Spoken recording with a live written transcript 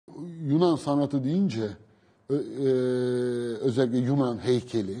Yunan sanatı deyince özellikle Yunan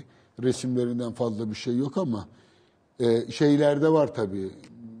heykeli, resimlerinden fazla bir şey yok ama şeylerde var tabii,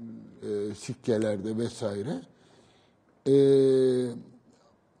 sikkelerde vesaire.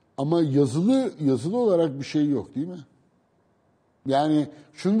 Ama yazılı olarak bir şey yok değil mi? Yani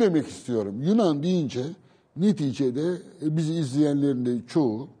şunu demek istiyorum. Yunan deyince neticede bizi izleyenlerin de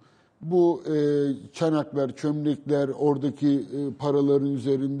çoğu bu çanaklar, çömlekler, oradaki paraların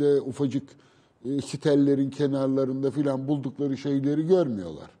üzerinde ufacık sitellerin kenarlarında filan buldukları şeyleri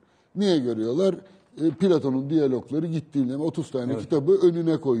görmüyorlar. Niye görüyorlar? Platon'un diyalogları gittiğinde 30 tane kitabı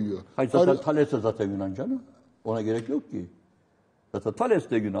önüne koyuyor. Hayır, zaten Thales de zaten Yunan canım. Ona gerek yok ki. Zaten Thales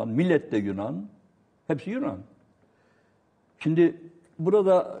de Yunan, millet de Yunan. Hepsi Yunan. Şimdi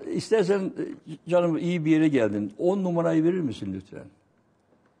burada istersen canım iyi bir yere geldin. 10 numarayı verir misin lütfen?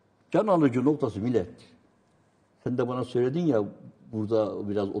 Can alıcı noktası millet. Sen de bana söyledin ya burada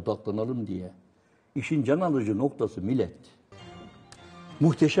biraz odaklanalım diye. İşin can alıcı noktası millet.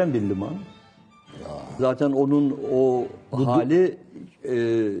 Muhteşem bir liman. Zaten onun o hali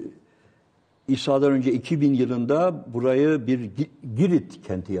İsa'dan önce 2000 yılında burayı bir Girit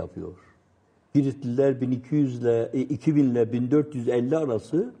kenti yapıyor. Giritliler 2000 ile 1450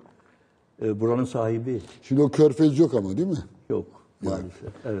 arası buranın sahibi. Şimdi o körfez yok ama değil mi? Yok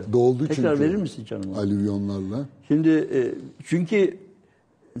maalesef. Evet. Doldu çünkü. Tekrar verir misin canım? Alüvyonlarla. Şimdi çünkü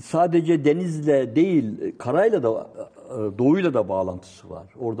sadece denizle değil, karayla da doğuyla da bağlantısı var.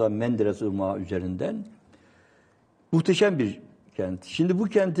 Orada Menderes Irmağı üzerinden. Muhteşem bir kent. Şimdi bu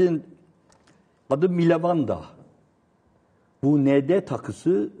kentin adı Milevanda. Bu ND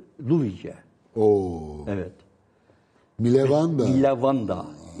takısı Luvice. Oo. Evet. Milevanda. Milevanda.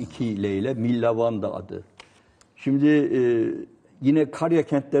 2 L ile Milevanda adı. Şimdi yine Karya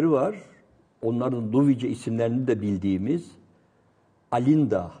kentleri var. Onların Luvice isimlerini de bildiğimiz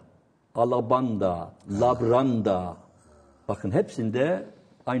Alinda, Alabanda, Labranda. Bakın hepsinde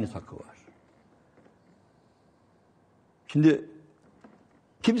aynı takı var. Şimdi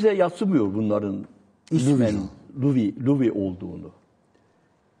kimse yatsımıyor bunların ismen Luvi olduğunu.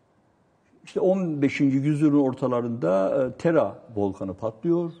 İşte 15. yüzyılın ortalarında Tera volkanı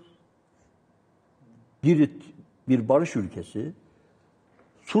patlıyor. Girit bir barış ülkesi.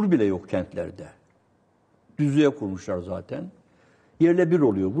 Sur bile yok kentlerde. Düzlüğe kurmuşlar zaten. Yerle bir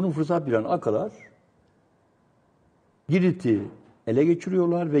oluyor. Bunu fırsat bilen akalar Girit'i ele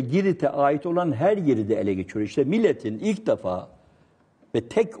geçiriyorlar ve Girit'e ait olan her yeri de ele geçiriyor. İşte milletin ilk defa ve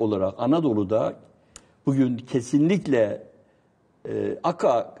tek olarak Anadolu'da bugün kesinlikle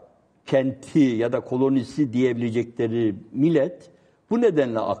Aka kenti ya da kolonisi diyebilecekleri millet bu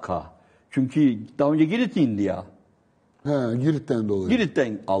nedenle Aka. Çünkü daha önce Girit indi ya. He, Girit'ten dolayı.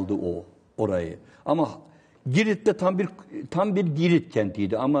 Girit'ten aldı o orayı. Ama Girit'te tam bir Girit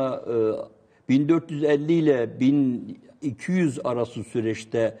kentiydi ama 1450 ile 1200 arası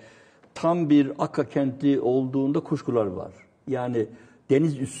süreçte tam bir Aka kenti olduğunda kuşkular var. Yani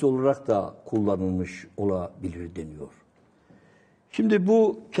deniz üssü olarak da kullanılmış olabilir deniyor. Şimdi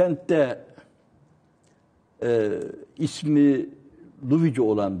bu kentte ismi Luvice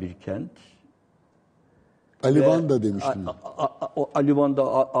olan bir kent. Alibanda demiştim. Alibanda,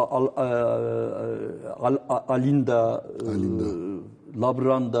 Alinda,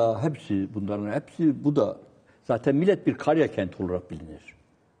 Labranda bunların hepsi bu da zaten millet bir Karya kenti olarak bilinir.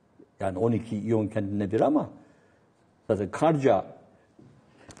 Yani 12 İyon kentinde bir ama zaten Karca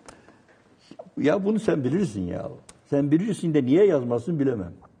ya bunu sen bilirsin ya. Sen bilirsin de niye yazmasın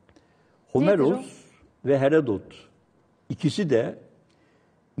bilemem. Homeros ve Herodot ikisi de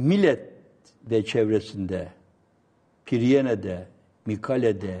Milet ve çevresinde Piryene'de,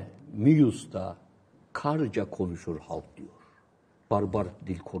 Mikale'de, Mius'ta Karca konuşur halk diyor. Barbar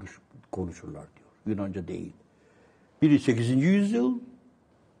dil konuşurlar diyor. Yunanca değil. Biri 8. yüzyıl,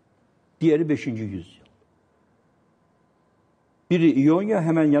 diğeri 5. yüzyıl. Biri İonya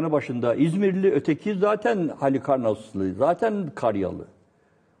hemen yanı başında İzmirli, öteki zaten Halikarnaslı, zaten Karyalı.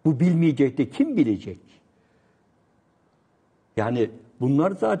 Bu bilmeyecek de kim bilecek? Yani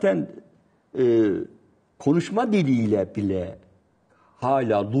bunlar zaten konuşma diliyle bile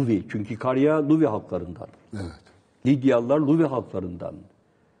hala Luvi. Çünkü Karya Luvi halklarından. Evet. Lidyalılar Luvi halklarından.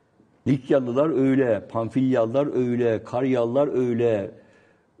 Likyalılar öyle, Pamfilyalılar öyle, Karyalılar öyle,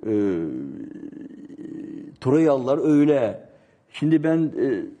 Troyalılar öyle. Şimdi ben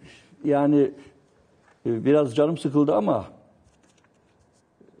yani biraz canım sıkıldı ama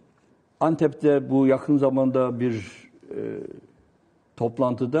Antep'te bu yakın zamanda bir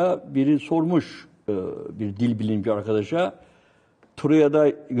toplantıda biri sormuş bir dil bilimci arkadaşa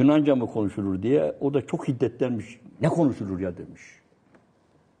Troya'da Yunanca mı konuşulur diye. O da çok hiddetlenmiş. Ne konuşulur ya demiş.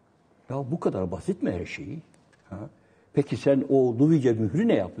 Ya bu kadar basit mi her şeyi? Ha? Peki sen o Luvice mührü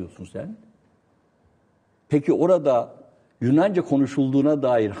ne yapıyorsun sen? Peki orada Yunanca konuşulduğuna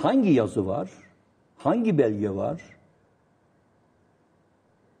dair hangi yazı var? Hangi belge var?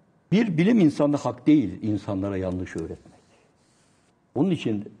 Bir bilim insanı hak değil insanlara yanlış öğretmek. Onun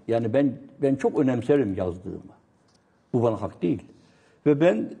için yani ben çok önemserim yazdığımı. Bu bana hak değil. Ve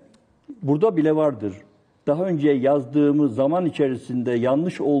ben burada bile vardır. Daha önce yazdığımı zaman içerisinde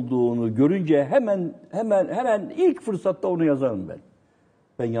yanlış olduğunu görünce hemen ilk fırsatta onu yazarım ben.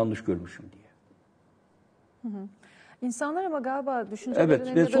 Ben yanlış görmüşüm diye. İnsanlar ama galiba düşüncelerinin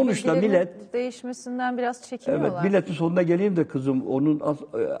Evet, ve ya da sonuçta bilgilerinin değişmesinden biraz çekiniyorlar. Evet, milletin sonuna geleyim de kızım, onun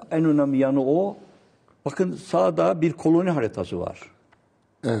en önemli yanı o. Bakın sağda bir koloni haritası var.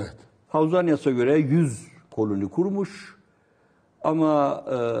 Evet. Pausanias'a göre 100 koloni kurmuş. Ama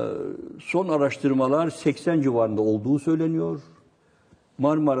son araştırmalar 80 civarında olduğu söyleniyor.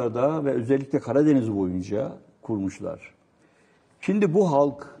 Marmara'da ve özellikle Karadeniz boyunca kurmuşlar. Şimdi bu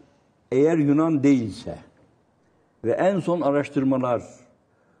halk eğer Yunan değilse ve en son araştırmalar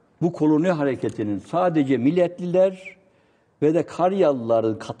bu koloni hareketinin sadece milletliler ve de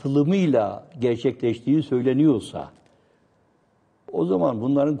Karyalıların katılımıyla gerçekleştiği söyleniyorsa, o zaman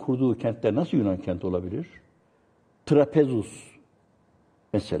bunların kurduğu kentler nasıl Yunan kenti olabilir? Trapezus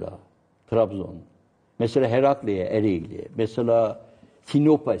mesela, Trabzon, mesela Herakliye, Ereğli, mesela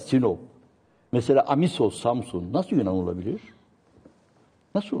Sinop, mesela Amisos, Samsun nasıl Yunan olabilir?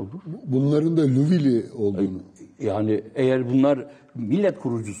 Nasıl olur? Bunların da Luvili olduğunu. Yani eğer bunlar millet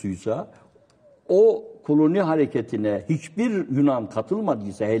kurucusuysa, o koloni hareketine hiçbir Yunan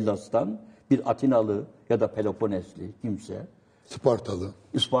katılmadıysa Hellas'tan, bir Atinalı ya da Peloponesli kimse,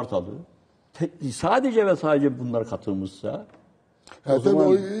 Ispartalı, sadece ve sadece bunlar katılmışsa,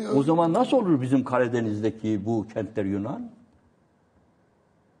 o zaman nasıl olur bizim Karadeniz'deki bu kentler Yunan?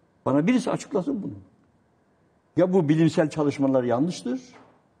 Bana birisi açıklasın bunu. Ya bu bilimsel çalışmalar yanlıştır,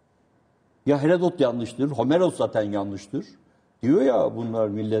 ya Herodot yanlıştır, Homeros zaten yanlıştır. Diyor ya bunlar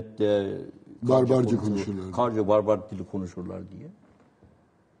millette barbarca konuşurlar. Barbar dili konuşurlar diye.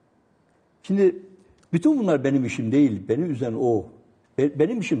 Şimdi bütün bunlar benim işim değil. Beni üzen o.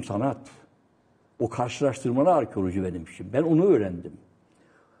 Benim işim sanat. O karşılaştırmalı arkeoloji benim işim. Ben onu öğrendim.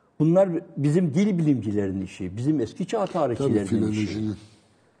 Bunlar bizim dil bilimcilerin işi. Bizim eski çağ tarihçilerinin işi.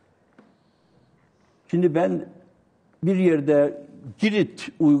 Şimdi ben bir yerde Girit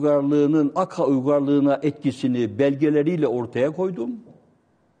uygarlığının Aka uygarlığına etkisini belgeleriyle ortaya koydum.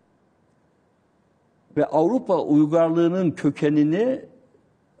 Ve Avrupa uygarlığının kökenini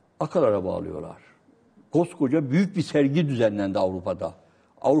Akalara bağlıyorlar. Koskoca büyük bir sergi düzenlendi Avrupa'da.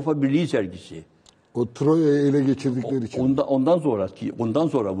 Avrupa Birliği sergisi. O Troya'yı ele geçirdikleri için. Ondan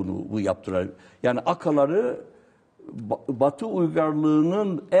sonra bunu yaptılar. Yani Akaları Batı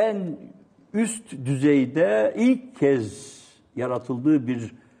uygarlığının en üst düzeyde ilk kez yaratıldığı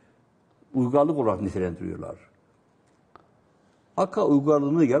bir uygarlık olarak nitelendiriyorlar. Aka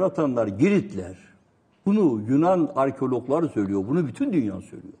uygarlığını yaratanlar Giritler. Bunu Yunan arkeologlar söylüyor. Bunu bütün dünya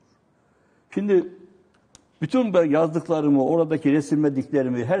söylüyor. Şimdi bütün yazdıklarımı, oradaki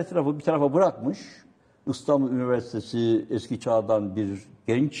resimlediklerimi her tarafı bir tarafa bırakmış. İstanbul Üniversitesi eski çağdan bir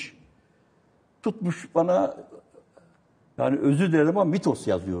genç tutmuş bana, yani özür dilerim ama mitos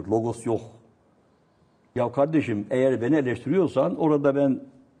yazıyor. Logos yok. Ya kardeşim, eğer beni eleştiriyorsan orada ben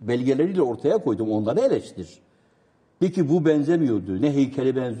belgeleriyle ortaya koydum, onları eleştir. Peki bu benzemiyordu. Ne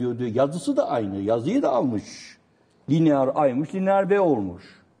heykeli benziyordu. Yazısı da aynı. Yazıyı da almış. Lineer A'ymış, lineer B olmuş.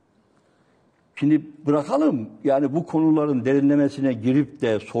 Şimdi bırakalım yani bu konuların derinlemesine girip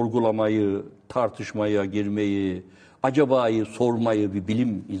de sorgulamayı, tartışmaya girmeyi, acabayı sormayı bir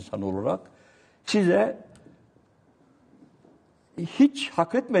bilim insanı olarak size hiç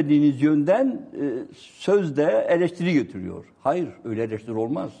hak etmediğiniz yönden sözde eleştiri getiriyor. Hayır, öyle eleştiri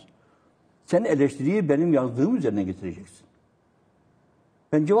olmaz. Sen eleştiriyi benim yazdığım üzerine getireceksin.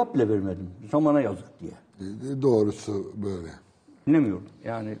 Ben cevap bile vermedim. Zamana yazık diye. Doğrusu böyle. Dinlemiyorum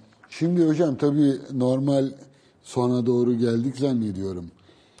yani. Şimdi hocam tabii normal sona doğru geldik zannediyorum.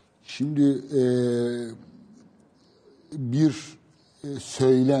 Şimdi bir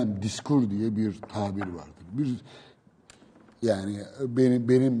söylem, diskur diye bir tabir vardır. Yani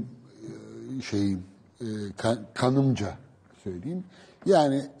benim şeyim kanımca söyleyeyim.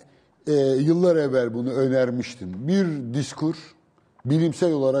 Yani yıllar evvel bunu önermiştim. Bir diskur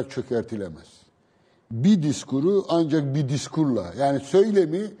bilimsel olarak çökertilemez. Bir diskuru ancak bir diskurla, yani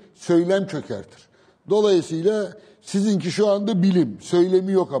söylem çökertir. Dolayısıyla sizinki şu anda bilim,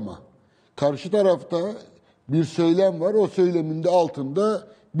 söylemi yok ama. Karşı tarafta bir söylem var, o söylemin de altında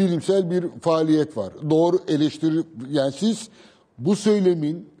bilimsel bir faaliyet var. Doğru eleştiri, yani siz bu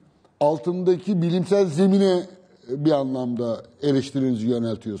söylemin altındaki bilimsel zemine bir anlamda eleştirinizi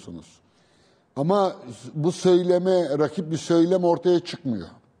yöneltiyorsunuz. Ama bu söyleme, rakip bir söylem ortaya çıkmıyor.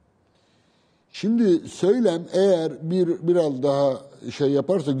 Şimdi söylem eğer biraz daha şey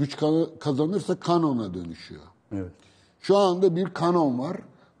yaparsa, güç kazanırsa kanona dönüşüyor. Evet. Şu anda bir kanon var.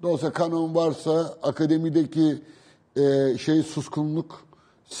 Dolayısıyla kanon varsa akademideki suskunluk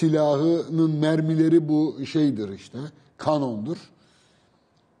silahının mermileri bu şeydir işte. Kanondur.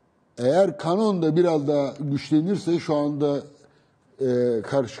 Eğer kanon da biraz daha güçlenirse şu anda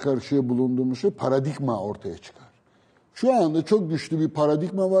karşı karşıya bulunduğumuz şey paradigma ortaya çıkar. Şu anda çok güçlü bir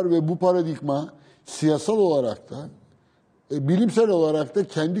paradigma var ve bu paradigma siyasal olarak da bilimsel olarak da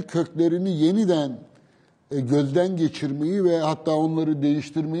kendi köklerini yeniden gözden geçirmeyi ve hatta onları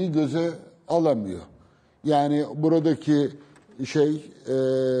değiştirmeyi göze alamıyor. Yani buradaki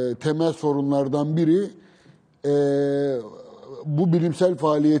temel sorunlardan biri bu bilimsel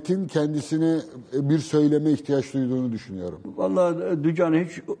faaliyetin kendisine bir söyleme ihtiyaç duyduğunu düşünüyorum. Vallahi Dücane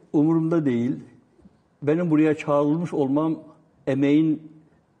hiç umurumda değil. Benim buraya çağrılmış olmam emeğin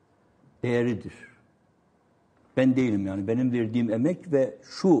değeridir. Ben değilim yani. Benim verdiğim emek ve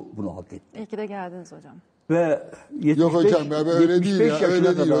şu bunu hak etti. İyi ki de geldiniz hocam. Ve 75, yok hocam ya öyle değil ya.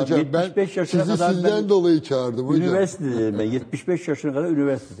 Öyle değil hocam. Ben sizi sizden dolayı çağırdım hocam. Üniversitedeydim ben. 75 yaşına kadar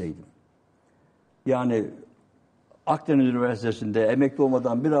üniversitedeydim. Yani Akdeniz Üniversitesi'nde emekli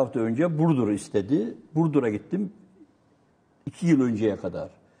olmadan bir hafta önce Burdur istedi. Burdur'a gittim. 2 yıl önceye kadar.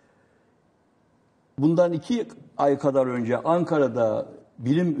 Bundan 2 ay kadar önce Ankara'da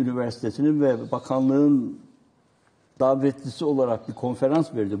Bilim Üniversitesi'nin ve bakanlığın davetlisi olarak bir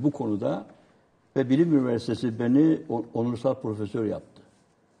konferans verdi bu konuda. Ve Bilim Üniversitesi beni onursal profesör yaptı.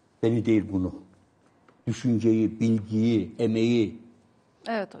 Beni değil bunu. Düşünceyi, bilgiyi, emeği.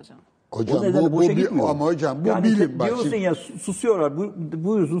 Evet hocam. Hocam bu gitmiyor. Ama hocam bu yani bilim. Bak diyorsun şimdi, ya susuyorlar.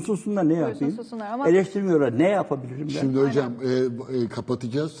 Buyursun susunlar ne yapayım? Susunlar ama... Eleştirmiyorlar. Ne yapabilirim ben? Şimdi hocam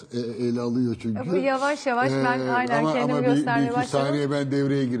kapatacağız. Ele alıyor çünkü. Bu yavaş yavaş ben aynen kendimi göstermeye bir başladım. saniye ben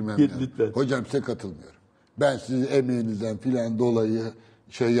devreye girmem Git, lazım. lütfen. Hocam size katılmıyorum. Ben sizin emeğinizden filan dolayı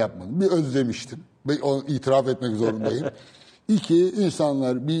yapmadım. Bir özlemiştim. Onu itiraf etmek zorundayım. 2,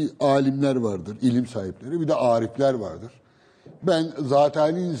 insanlar, bir alimler vardır, ilim sahipleri, bir de arifler vardır. Ben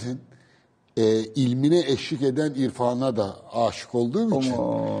zat-ı ilmine eşlik eden irfana da aşık olduğum için.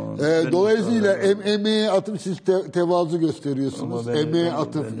 Dolayısıyla emeğe atıp siz tevazu gösteriyorsunuz. Emeğe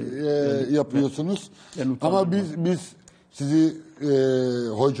atıp yapıyorsunuz. Ama biz sizi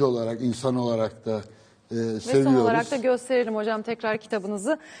hoca olarak, insan olarak da seviyoruz. Ve son olarak da gösterelim hocam tekrar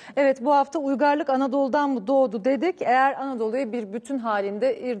kitabınızı. Evet, bu hafta uygarlık Anadolu'dan mı doğdu dedik. Eğer Anadolu'yu bir bütün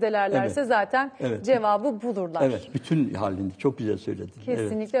halinde irdelerlerse zaten cevabı bulurlar. Evet, bütün halinde. Çok güzel söyledin.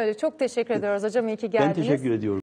 Kesinlikle öyle. Çok teşekkür ediyoruz hocam. İyi ki geldiniz. Ben teşekkür ediyorum.